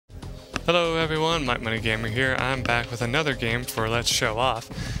Hello everyone, MikeMoneyGMR here. I'm back with another game for Let's Show Off.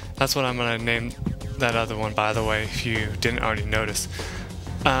 That's what I'm going to name that other one, by the way, if you didn't already notice.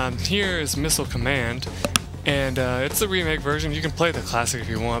 Here is Missile Command, and it's the remake version. You can play the classic if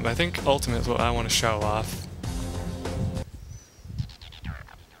you want, but I think Ultimate is what I want to show off.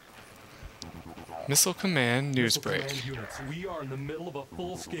 Missile Command Newsbreak. Units, we are in the middle of a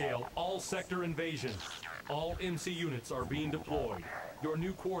full-scale, all-sector invasion. All MC units are being deployed. Your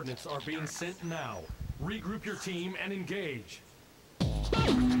new coordinates are being sent now. Regroup your team and engage.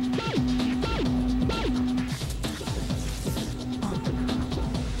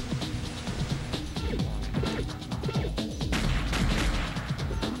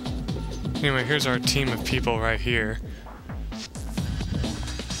 Anyway, here's our team of people right here.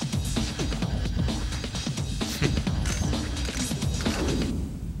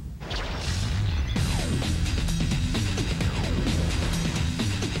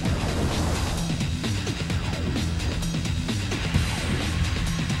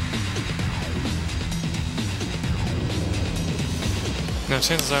 Now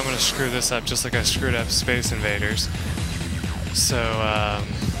chances are I'm going to screw this up just like I screwed up Space Invaders. So,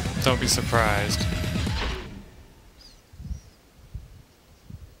 don't be surprised.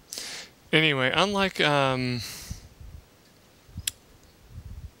 Anyway, unlike, you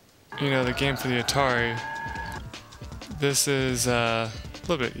know, the game for the Atari, this is a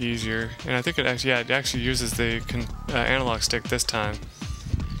little bit easier. And I think it actually, yeah, it actually uses the analog stick this time.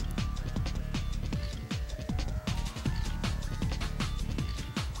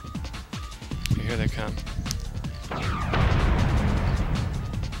 Here they come.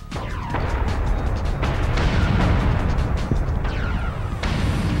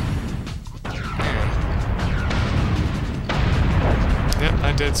 Yep,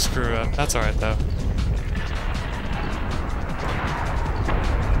 I did screw up. That's alright though.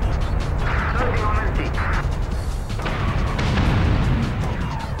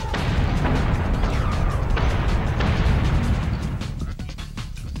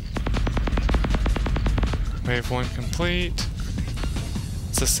 Wave 1 complete.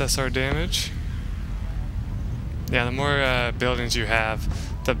 Let's assess our damage. Yeah, the more buildings you have,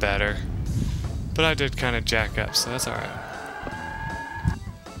 the better. But I did kind of jack up, so that's alright.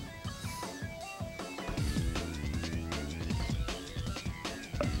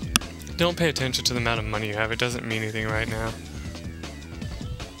 Don't pay attention to the amount of money you have. It doesn't mean anything right now.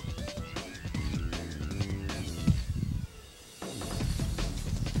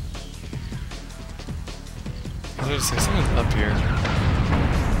 I was going to say, someone's up here.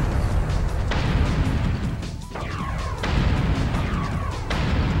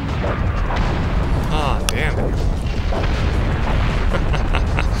 Ah, damn it.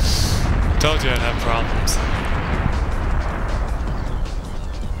 Told you I'd have problems.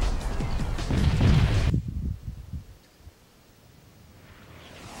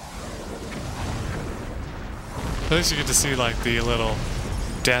 At least you get to see, like, the little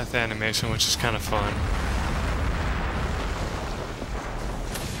death animation, which is kind of fun.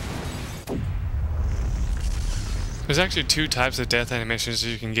 There's actually two types of death animations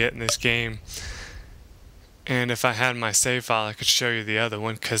you can get in this game, and if I had my save file I could show you the other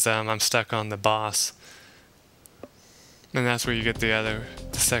one, because I'm stuck on the boss, and that's where you get the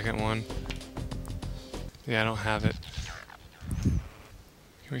second one. Yeah, I don't have it. Can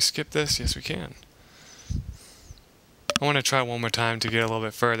we skip this? Yes, we can. I want to try one more time to get a little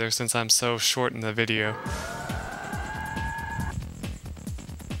bit further since I'm so short in the video.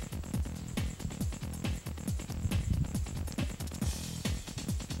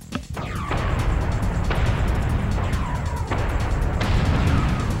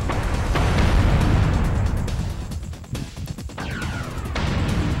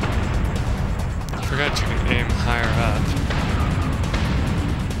 Forgot you can aim higher up.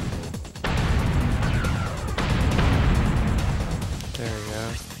 There we go.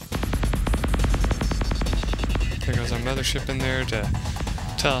 There goes our mothership in there to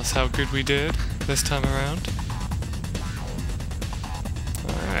tell us how good we did this time around.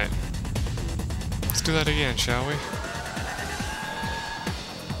 Alright. Let's do that again, shall we?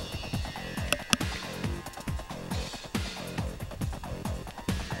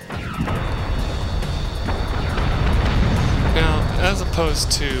 As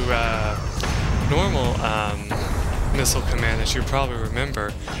opposed to normal Missile Command that you probably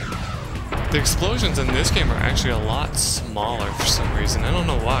remember, the explosions in this game are actually a lot smaller for some reason. I don't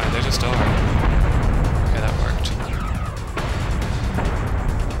know why, they just are. Okay, that worked.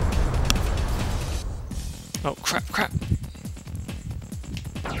 Oh, crap, crap.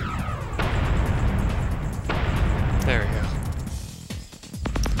 There we go.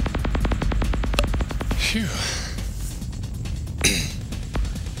 Phew.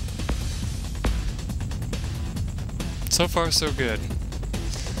 So far, so good.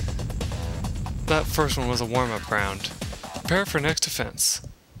 That first one was a warm-up round. Prepare for next offense.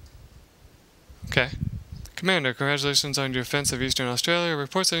 Okay. Commander, congratulations on your defense of Eastern Australia.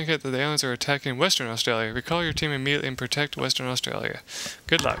 Reports indicate that the aliens are attacking Western Australia. Recall your team immediately and protect Western Australia.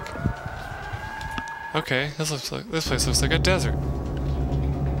 Good luck. Okay, this place looks like a desert.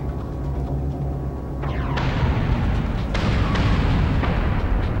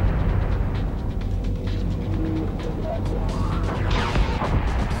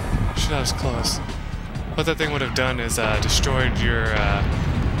 Shit, I was close. What that thing would have done is destroyed your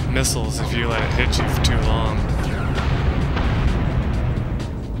missiles if you let it hit you for too long.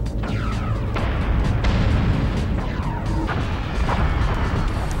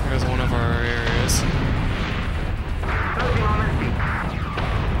 There's one of our areas.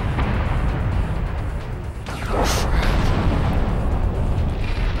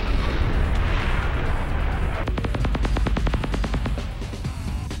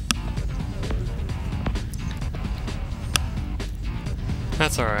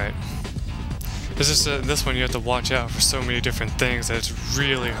 That's alright. It's just this one you have to watch out for so many different things that it's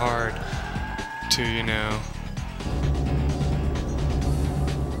really hard to, you know...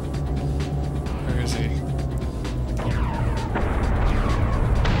 Where is he?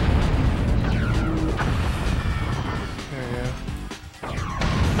 There we go.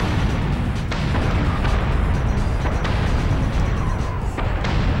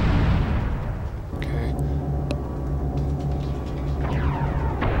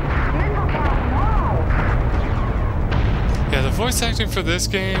 Voice acting for this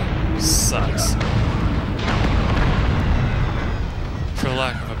game sucks. For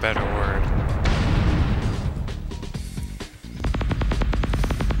lack of a better word.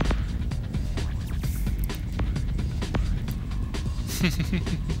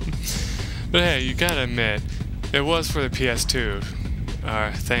 But hey, you gotta admit, it was for the PS2,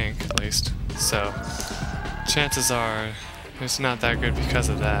 I think, at least. So, chances are, it's not that good because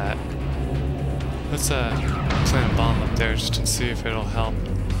of that. Let's plant a bomb up there just to see if it'll help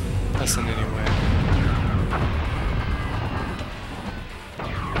us in any way.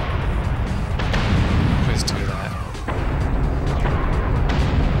 Please do that.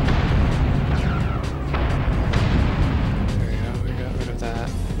 There we go, we got rid of that.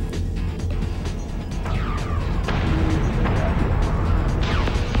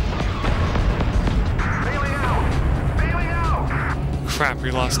 Crap,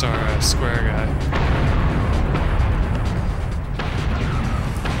 we lost our square guy.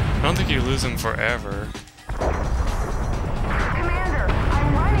 I don't think you lose him forever. Commander,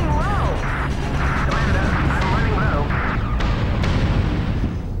 I'm running low. Commander, I'm running low.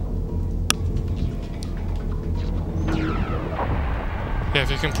 Yeah, if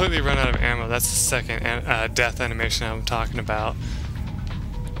you completely run out of ammo, that's the second death animation I'm talking about.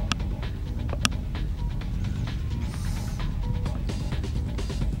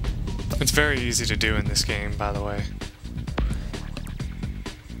 It's very easy to do in this game, by the way.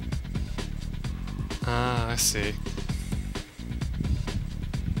 Ah, I see.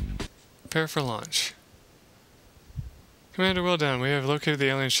 Prepare for launch. Commander, well done. We have located the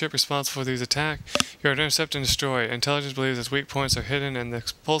alien ship responsible for these attacks. You are to intercept and destroy. Intelligence believes its weak points are hidden, and the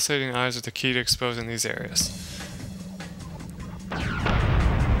pulsating eyes are the key to exposing these areas.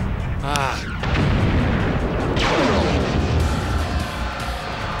 Ah.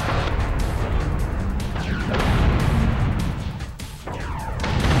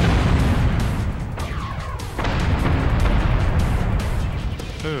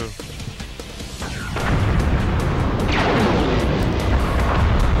 Ooh.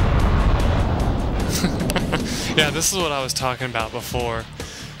 Yeah, this is what I was talking about before.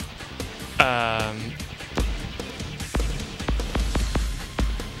 I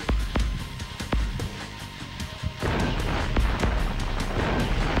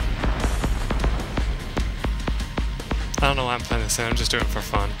don't know why I'm playing this in, I'm just doing it for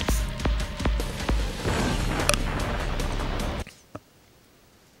fun.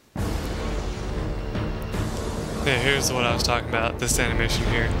 Yeah, here's what I was talking about. This animation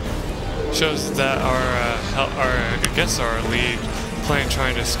here shows that our lead plane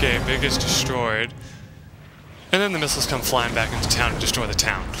trying to escape, it gets destroyed, and then the missiles come flying back into town and destroy the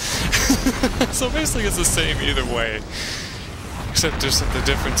town. So basically, it's the same either way, except just that the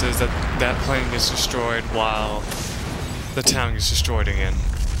difference is that that plane gets destroyed while the town gets destroyed again.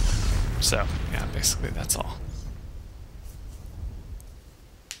 So yeah, basically that's all.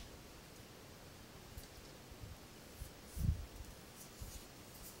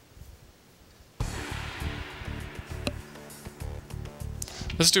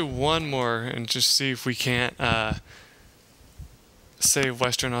 Let's do one more and just see if we can't save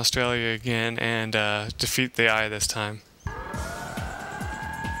Western Australia again and defeat the Eye this time.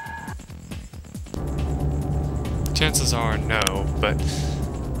 Chances are no, but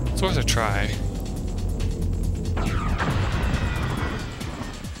it's worth a try.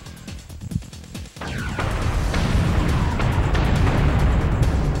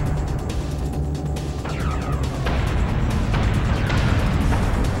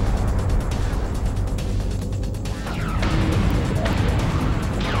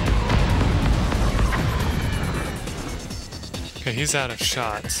 Okay, he's out of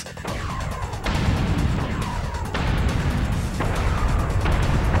shots.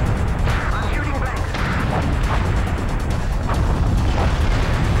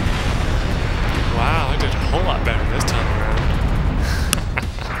 Wow, I did a whole lot better this time around.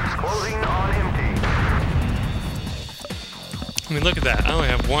 Closing on empty. I mean, look at that. I only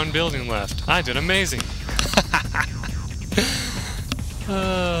have one building left. I did amazing.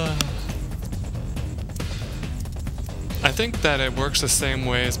 I think that it works the same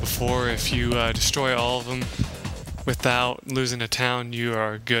way as before. If you destroy all of them without losing a town, you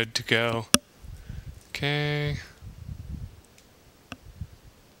are good to go. Okay.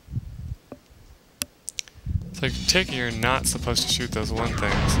 It's like, take it you're not supposed to shoot those one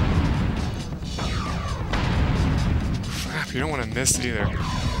things. Crap, you don't want to miss either.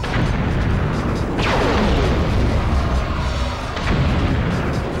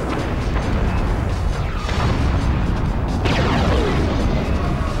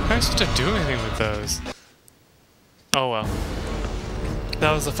 How am I supposed to do anything with those? Oh well.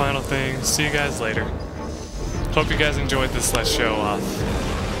 That was the final thing. See you guys later. Hope you guys enjoyed this Let's Show Off.